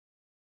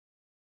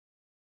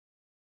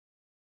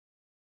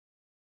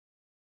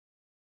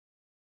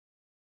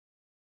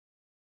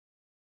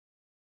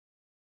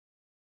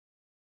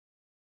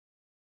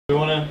Do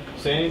you want to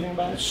say anything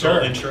about it?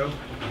 Sure. Intro.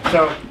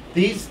 So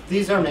these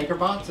are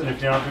MakerBots, and if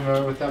you're not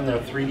familiar with them, they're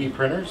 3D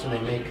printers, and they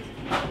make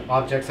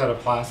objects out of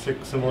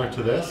plastic similar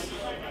to this.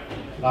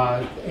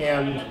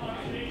 And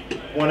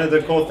one of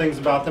the cool things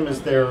about them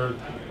is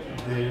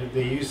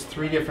they use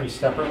 3 different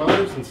stepper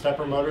motors, and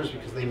stepper motors,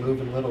 because they move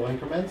in little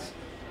increments,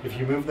 if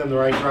you move them the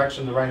right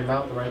direction, the right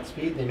amount, the right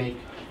speed, they make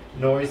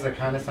noise that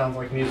kind of sounds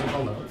like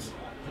musical notes.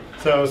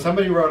 So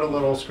somebody wrote a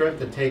little script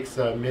that takes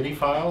MIDI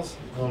files,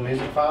 little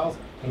music files,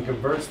 and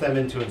converts them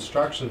into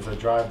instructions that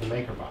drive the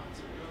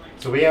MakerBots.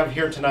 So we have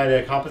here tonight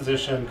a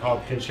composition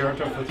called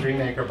Concerto for 3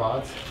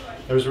 MakerBots.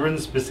 It was written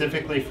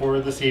specifically for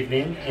this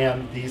evening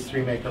and these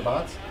 3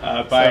 MakerBots.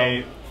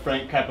 By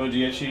Frank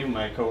Capodieci,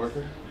 my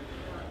coworker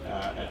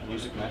at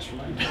Music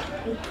Mastermind.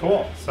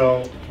 Cool.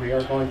 So we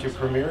are going to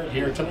premiere it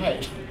here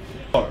tonight.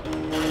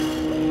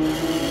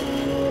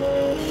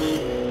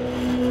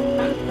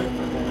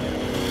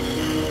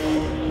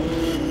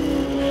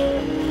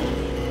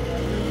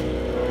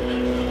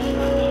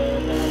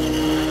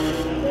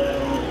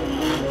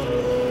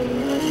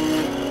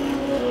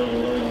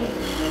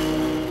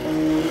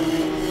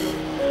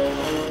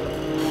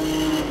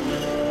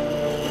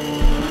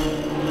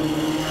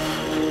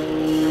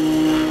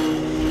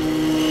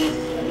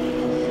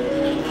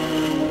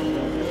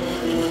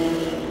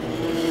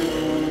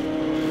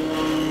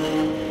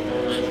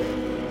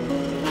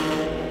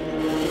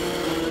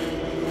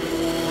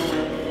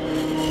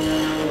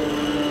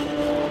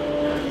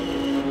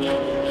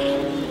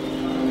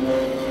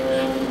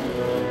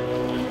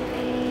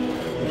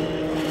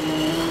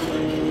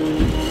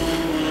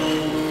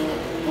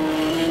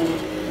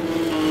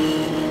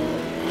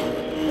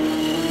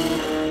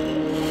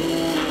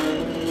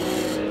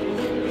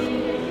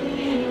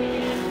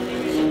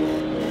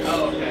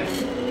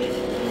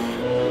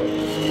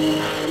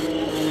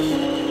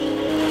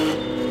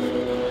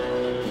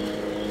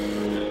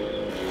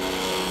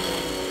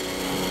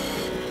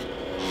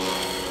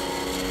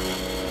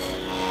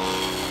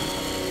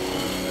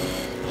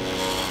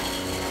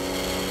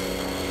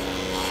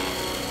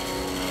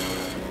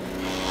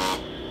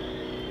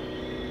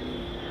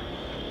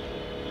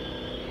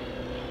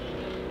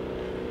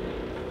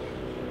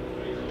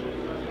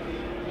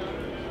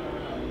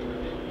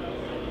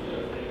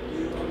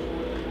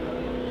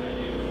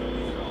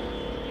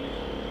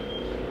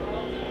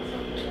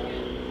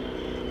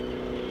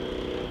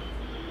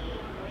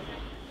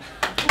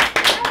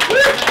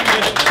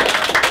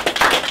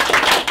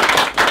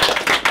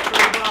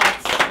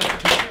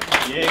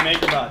 Yay,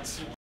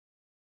 MakerBots.